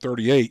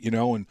 41-38. You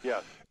know,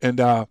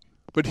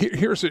 but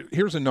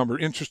here's a number.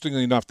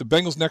 Interestingly enough, the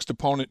Bengals' next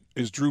opponent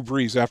is Drew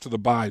Brees after the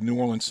bye. New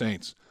Orleans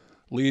Saints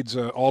leads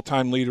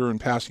all-time leader in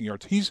passing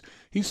yards.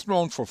 He's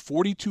thrown for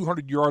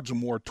 4,200 yards or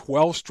more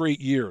 12 straight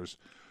years.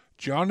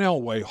 John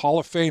Elway, Hall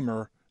of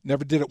Famer,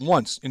 never did it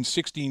once in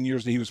 16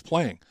 years that he was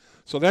playing.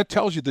 So that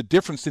tells you the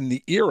difference in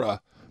the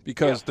era,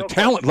 because the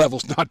talent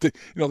level's not the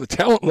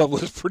talent level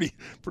is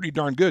pretty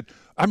darn good.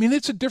 I mean,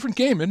 it's a different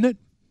game, isn't it?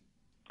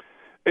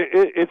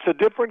 It's a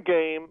different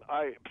game.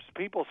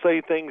 People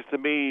say things to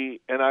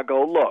me, and I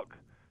go, look,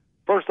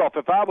 first off,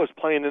 if I was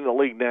playing in the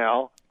league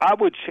now, I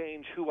would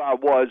change who I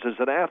was as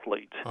an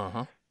athlete.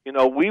 Uh-huh. You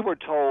know, we were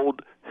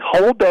told,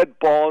 hold that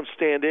ball and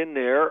stand in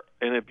there,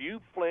 and if you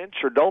flinch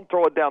or don't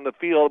throw it down the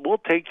field, we'll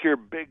take your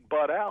big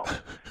butt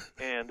out.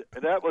 And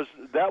that was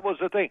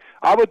the thing.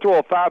 I would throw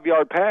a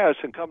 5-yard pass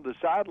and come to the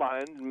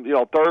sideline, you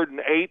know, 3rd and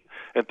 8,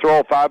 and throw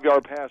a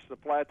 5-yard pass to the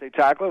flat. They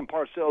tackle him, and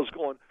Parcells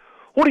going,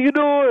 what are you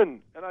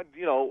doing? And I,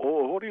 you know,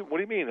 what do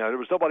you mean? There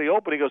was nobody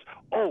open. He goes,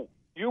 oh,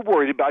 you're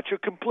worried about your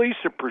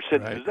completion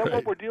percentage. Right, Is that right.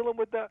 what we're dealing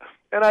with? That?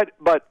 And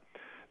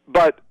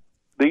but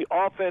the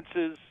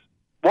offenses.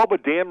 What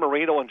would Dan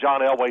Marino and John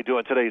Elway do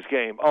in today's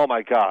game? Oh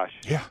my gosh!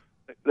 Yeah,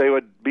 they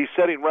would be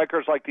setting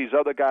records like these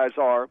other guys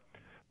are.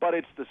 But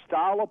it's the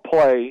style of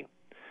play.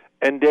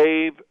 And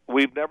Dave,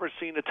 we've never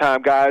seen a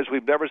time, guys.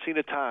 We've never seen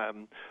a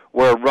time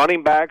where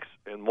running backs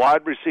and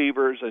wide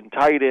receivers and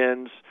tight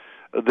ends.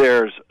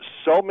 There's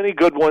so many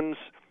good ones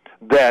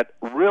that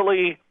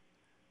really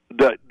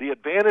the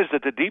advantage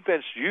that the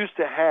defense used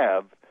to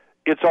have,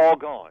 it's all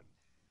gone.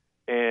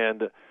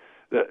 And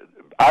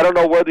I don't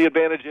know where the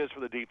advantage is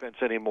for the defense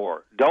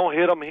anymore. Don't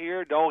hit them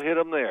here, don't hit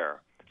them there.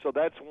 So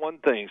that's one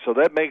thing. So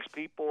that makes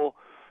people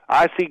 –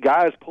 I see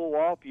guys pull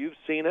off. You've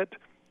seen it.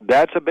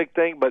 That's a big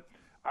thing. But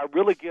I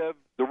really give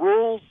the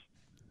rules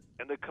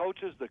and the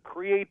coaches the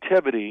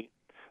creativity,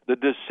 the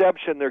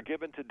deception they're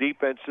giving to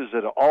defenses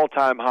at an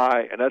all-time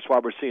high, and that's why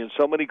we're seeing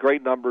so many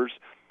great numbers.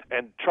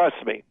 And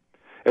trust me,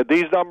 if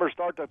these numbers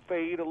start to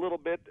fade a little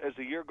bit as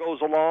the year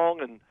goes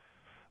along and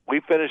we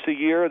finish the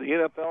year, the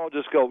NFL will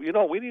just go, you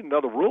know, we need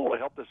another rule to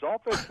help this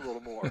offense a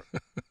little more.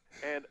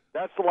 And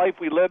that's the life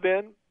we live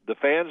in. The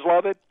fans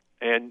love it.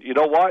 And you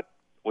know what?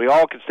 We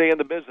all can stay in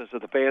the business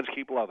if the fans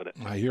keep loving it.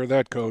 I hear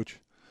that, Coach.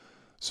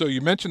 So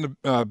you mentioned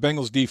the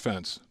Bengals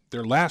defense.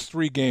 Their last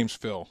 3 games,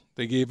 Phil,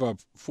 they gave up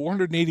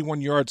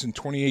 481 yards and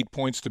 28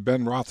 points to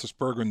Ben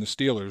Roethlisberger and the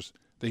Steelers.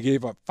 They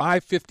gave up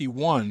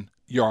 551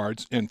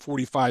 yards and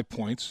 45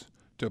 points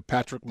to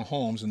Patrick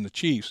Mahomes and the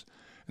Chiefs,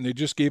 and they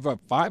just gave up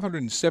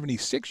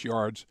 576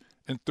 yards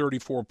and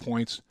 34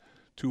 points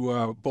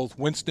to both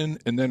Winston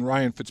and then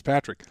Ryan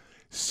Fitzpatrick.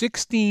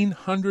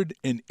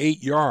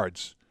 1,608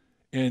 yards.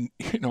 And,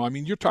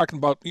 you're talking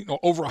about,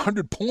 over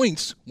 100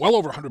 points, well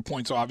over 100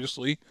 points,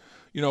 obviously,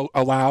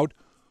 allowed.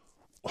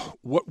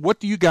 What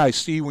do you guys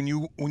see when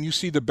you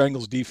see the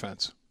Bengals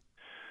defense?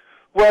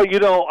 Well,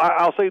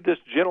 I'll say this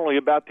generally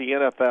about the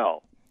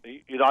NFL.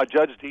 I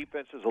judge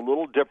defenses a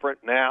little different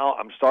now.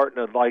 I'm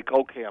starting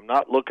to I'm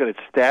not looking at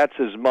stats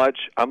as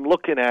much. I'm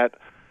looking at,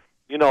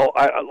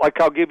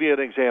 I'll give you an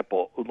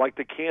example, like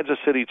the Kansas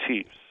City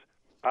Chiefs.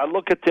 I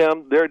look at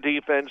them, their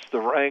defense, the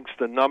ranks,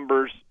 the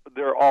numbers,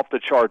 they're off the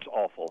charts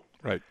awful.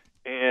 Right.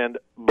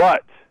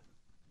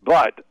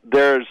 But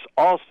there's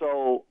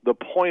also the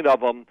point of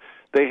them.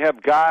 They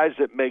have guys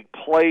that make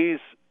plays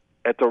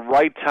at the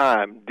right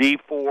time. Dee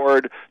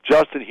Ford,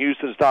 Justin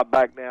Houston's not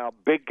back now.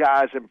 Big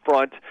guys in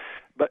front,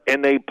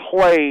 and they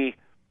play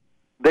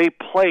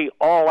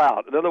all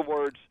out. In other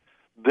words,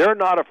 they're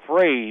not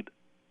afraid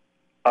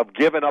of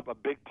giving up a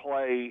big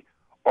play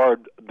or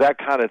that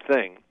kind of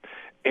thing.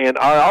 And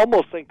I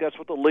almost think that's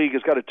what the league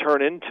has got to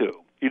turn into.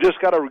 You just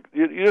got to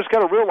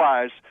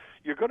realize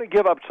you're going to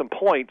give up some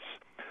points,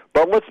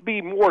 but let's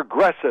be more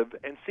aggressive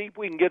and see if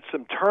we can get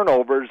some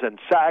turnovers and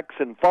sacks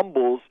and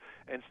fumbles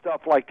and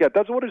stuff like that.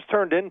 That's what it's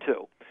turned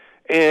into.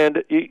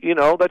 And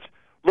let's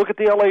look at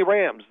the LA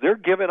Rams. They're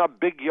giving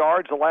up big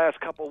yards the last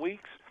couple of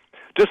weeks.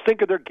 Just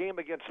think of their game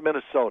against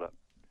Minnesota.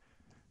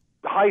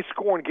 The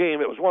high-scoring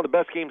game. It was one of the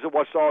best games I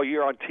watched all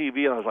year on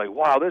TV, and I was like,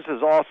 wow, this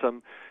is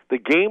awesome. The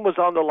game was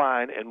on the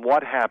line, and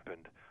what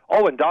happened?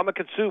 Oh, and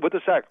Ndamukong Suh with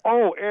the sack.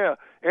 Oh,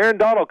 Aaron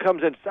Donald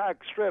comes in, sack,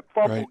 strip,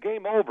 fumble, right.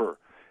 Game over.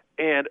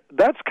 And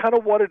that's kind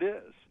of what it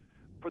is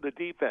for the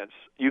defense.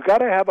 You got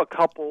to have a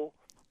couple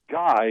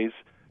guys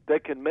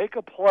that can make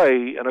a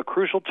play in a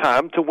crucial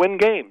time to win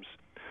games,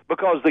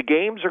 because the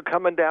games are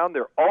coming down.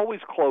 They're always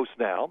close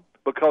now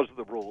because of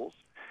the rules,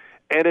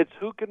 and it's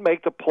who can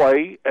make the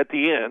play at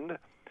the end.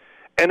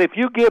 And if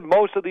you give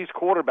most of these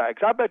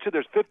quarterbacks, I bet you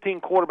there's 15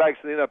 quarterbacks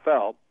in the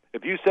NFL.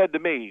 If you said to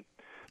me,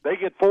 they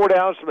get 4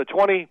 downs from the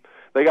 20,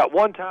 they got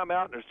one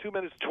timeout, and there's 2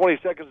 minutes and 20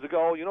 seconds to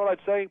go, you know what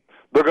I'd say?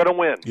 They're going to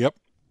win. Yep.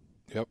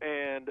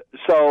 And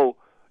so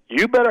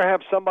you better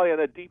have somebody on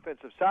the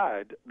defensive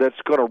side that's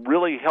going to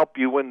really help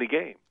you win the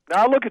game.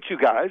 Now, I look at you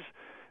guys,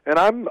 and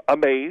I'm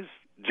amazed.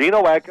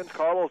 Geno Atkins,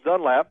 Carlos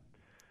Dunlap,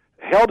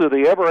 hell, do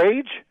they ever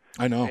age?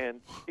 I know.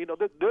 And,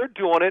 they're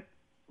doing it,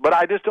 but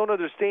I just don't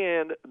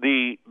understand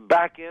the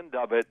back end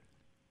of it,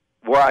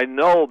 where I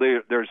know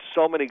there's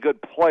so many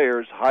good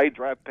players, high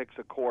draft picks,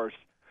 of course,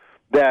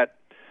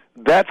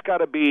 that's got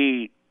to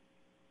be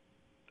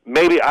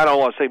maybe, I don't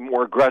want to say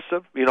more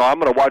aggressive. I'm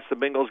going to watch the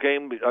Bengals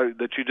game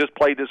that you just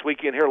played this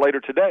weekend here later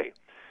today.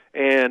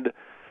 And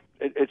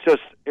it's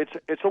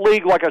a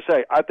league, like I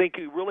say, I think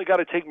you really got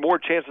to take more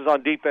chances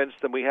on defense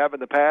than we have in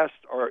the past,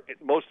 or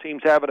most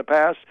teams have in the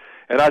past.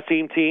 And I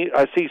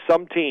see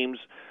some teams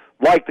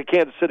like the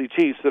Kansas City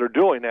Chiefs that are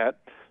doing that,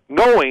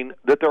 knowing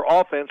that their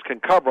offense can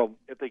cover them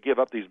if they give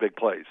up these big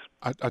plays.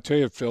 I tell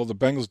you, Phil, the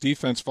Bengals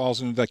defense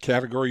falls into that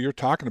category you're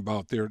talking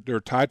about. They're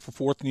tied for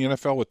 4th in the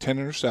NFL with 10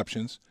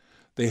 interceptions.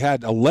 They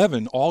had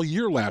 11 all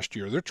year last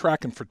year. They're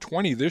tracking for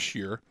 20 this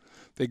year.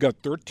 They got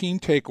 13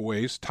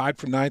 takeaways, tied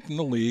for 9th in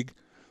the league.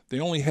 They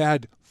only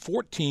had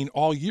 14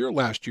 all year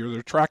last year.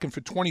 They're tracking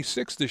for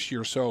 26 this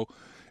year. So,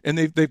 and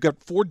they've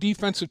got 4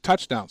 defensive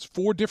touchdowns.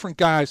 4 different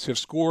guys have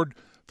scored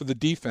for the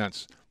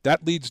defense.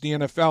 That leads the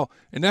NFL,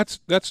 and that's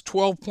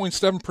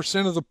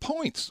 12.7% of the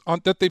points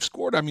that they've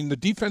scored. I mean, the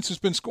defense has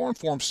been scoring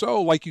for them.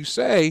 So, like you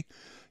say,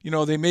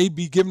 they may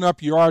be giving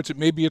up yards. It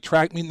may be a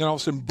track meet, and then all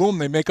of a sudden, boom,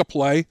 they make a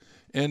play,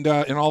 and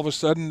all of a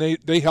sudden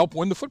they help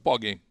win the football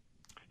game.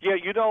 Yeah,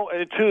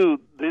 and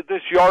too,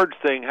 this yards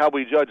thing, how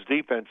we judge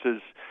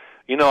defenses,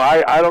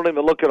 I don't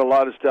even look at a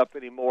lot of stuff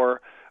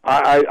anymore.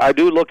 I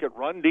do look at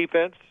run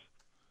defense,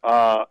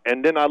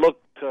 and then I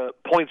look to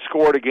points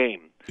scored a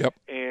game. Yep.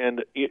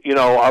 And,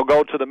 I'll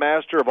go to the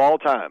master of all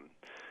time,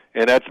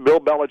 and that's Bill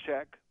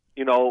Belichick.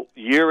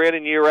 Year in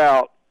and year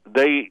out,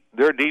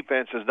 their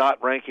defense is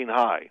not ranking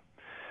high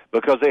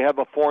because they have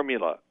a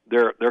formula.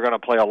 They're going to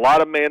play a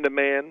lot of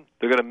man-to-man.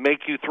 They're going to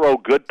make you throw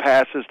good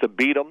passes to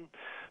beat them.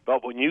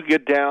 But when you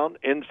get down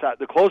inside,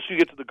 the closer you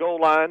get to the goal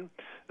line,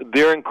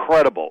 they're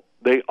incredible.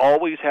 They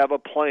always have a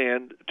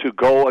plan to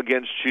go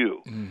against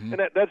you. Mm-hmm.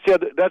 And that's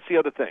the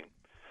other thing.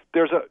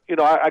 There's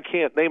I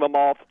can't name them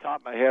all off the top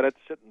of my head. I'd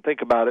sit and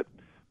think about it.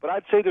 But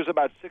I'd say there's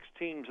about 6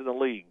 teams in the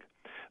league.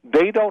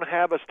 They don't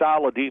have a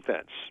style of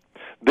defense.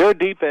 Their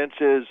defense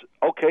is,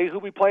 okay, who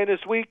we playing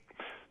this week?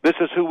 This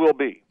is who we'll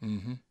be.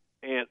 Mm-hmm.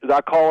 And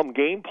I call them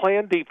game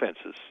plan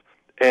defenses.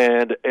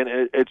 And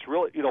it's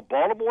really,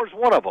 Baltimore's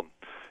one of them.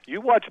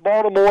 You watch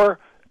Baltimore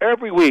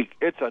every week,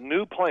 it's a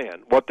new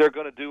plan, what they're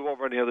going to do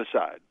over on the other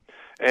side.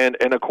 And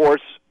of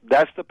course,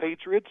 that's the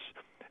Patriots.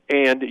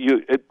 And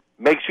it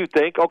makes you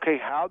think, okay,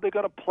 how are they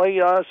going to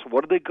play us?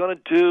 What are they going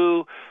to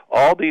do?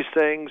 All these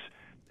things.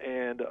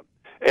 And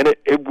And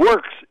it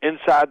works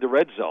inside the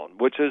red zone,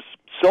 which is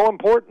so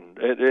important.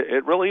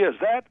 It really is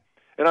that.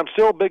 And I'm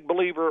still a big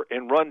believer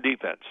in run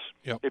defense.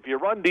 Yep. If your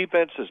run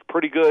defense is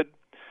pretty good,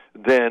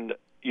 then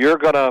you're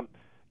going to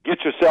get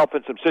yourself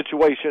in some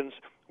situations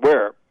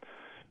where,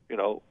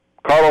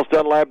 Carlos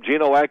Dunlap,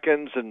 Geno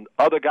Atkins, and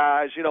other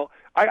guys,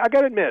 I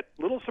got to admit,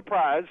 a little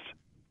surprised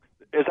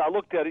as I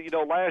looked at it.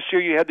 Last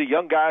year you had the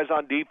young guys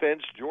on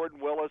defense, Jordan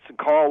Willis and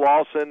Carl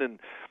Lawson, and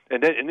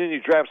then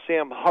you draft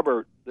Sam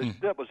Hubbard.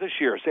 That was this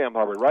year, Sam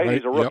Hubbard, right?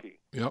 He's a rookie.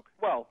 Yep.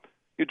 Well,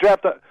 you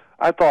draft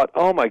I thought,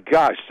 oh, my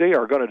gosh, they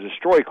are going to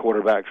destroy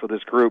quarterbacks with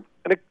this group.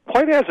 And it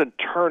quite hasn't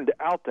turned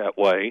out that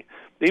way,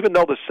 even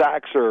though the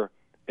sacks are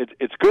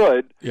it's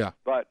good. Yeah.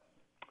 But,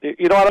 I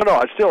don't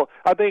know.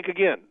 I think,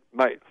 again,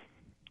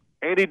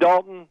 Andy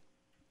Dalton,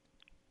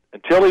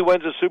 until he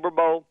wins a Super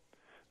Bowl,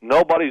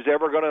 nobody's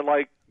ever going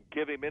to,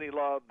 give him any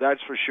love,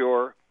 that's for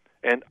sure.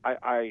 And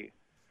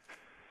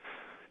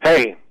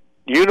hey,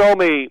 you know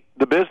me,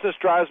 the business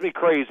drives me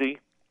crazy.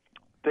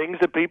 Things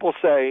that people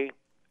say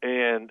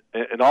and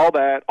all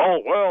that. Oh,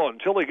 well,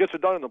 until he gets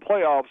it done in the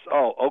playoffs.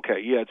 Oh, okay,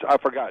 yeah, I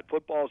forgot.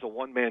 Football is a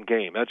one-man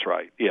game. That's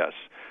right, yes.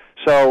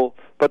 So,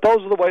 but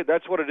those are the way,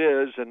 that's what it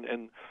is.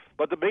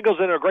 But the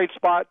Bengals in a great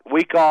spot,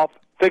 week off,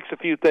 fix a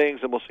few things,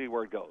 and we'll see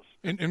where it goes.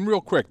 And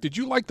real quick, did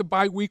you like the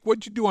bye week? What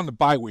did you do on the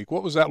bye week?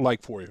 What was that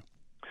like for you?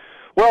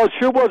 Well, it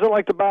sure wasn't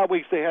like the bye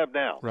weeks they have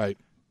now. Right.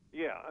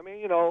 Yeah, I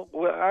mean,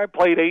 I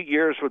played 8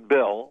 years with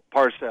Bill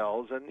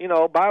Parcells, and,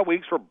 bye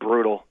weeks were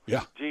brutal.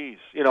 Yeah. Jeez,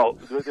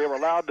 they were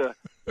allowed to,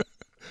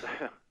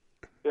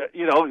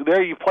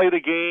 there you play the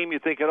game,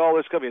 you're thinking, oh,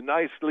 this is going to be a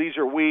nice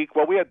leisure week.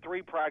 Well, we had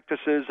 3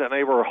 practices, and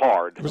they were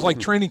hard. It was like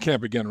training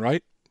camp again,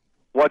 right?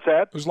 What's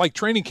that? It was like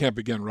training camp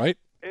again, right?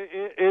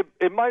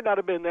 It might not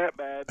have been that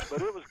bad,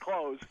 but it was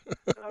close.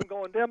 And I'm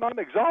going, damn, I'm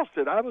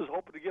exhausted. I was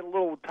hoping to get a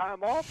little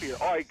time off here.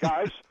 All right,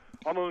 guys,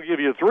 I'm going to give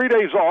you 3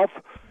 days off.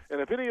 And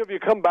if any of you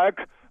come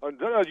back,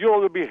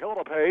 you'll be held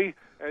to pay.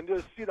 And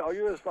just,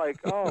 you're just like,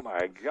 oh,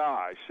 my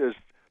gosh.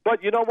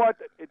 But you know what?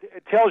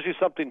 It tells you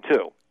something,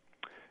 too.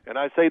 And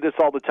I say this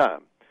all the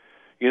time.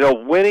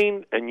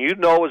 Winning, and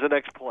as an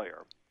ex-player,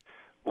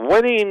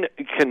 winning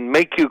can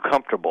make you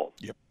comfortable.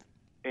 Yep.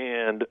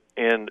 And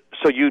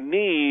so you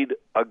need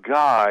a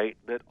guy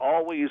that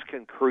always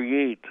can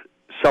create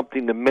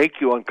something to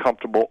make you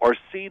uncomfortable or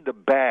see the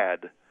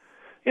bad.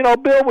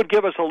 Bill would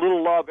give us a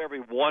little love every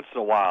once in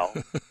a while,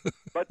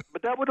 but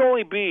that would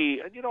only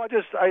be,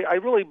 I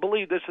really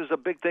believe this is a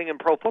big thing in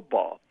pro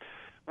football.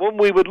 When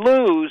we would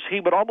lose, he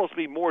would almost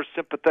be more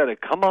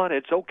sympathetic. Come on,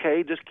 it's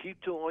okay, just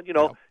keep doing,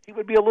 Yep. He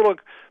would be a little,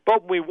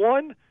 but when we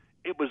won,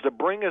 it was to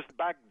bring us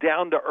back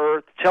down to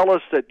earth, tell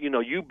us that,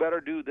 you better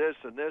do this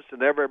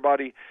and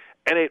everybody,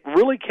 and it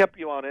really kept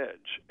you on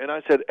edge. And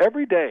I said,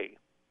 every day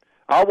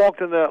I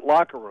walked in that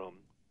locker room,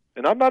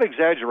 and I'm not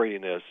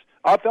exaggerating this,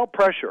 I felt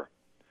pressure.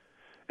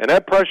 And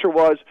that pressure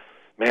was,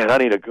 man, I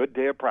need a good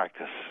day of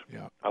practice.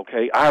 Yeah.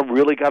 Okay, I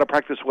really got to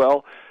practice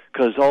well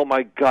because, oh,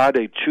 my God,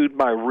 they chewed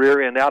my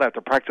rear end out after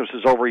practice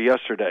was over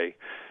yesterday.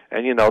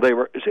 And,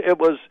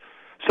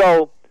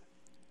 so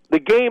the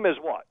game is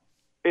what?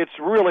 It's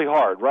really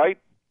hard, right?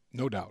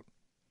 No doubt.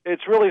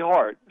 It's really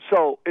hard.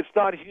 So it's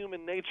not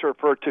human nature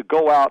for it to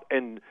go out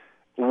and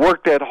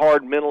work that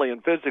hard mentally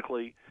and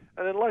physically.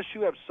 And unless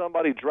you have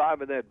somebody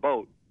driving that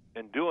boat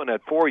and doing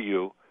that for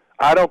you,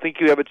 I don't think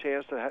you have a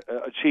chance to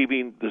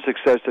achieving the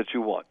success that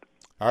you want.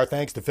 Our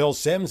thanks to Phil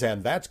Simms,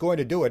 and that's going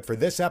to do it for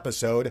this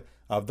episode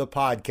of the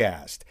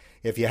podcast.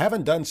 If you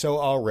haven't done so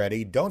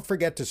already, don't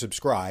forget to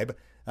subscribe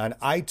on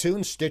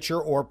iTunes, Stitcher,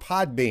 or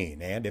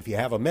Podbean. And if you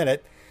have a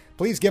minute,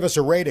 please give us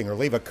a rating or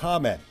leave a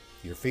comment.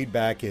 Your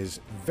feedback is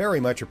very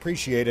much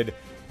appreciated,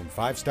 and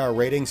 5-star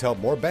ratings help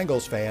more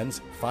Bengals fans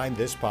find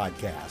this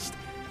podcast.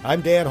 I'm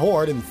Dan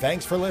Hoard, and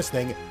thanks for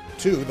listening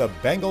to the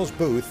Bengals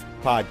Booth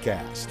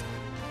Podcast.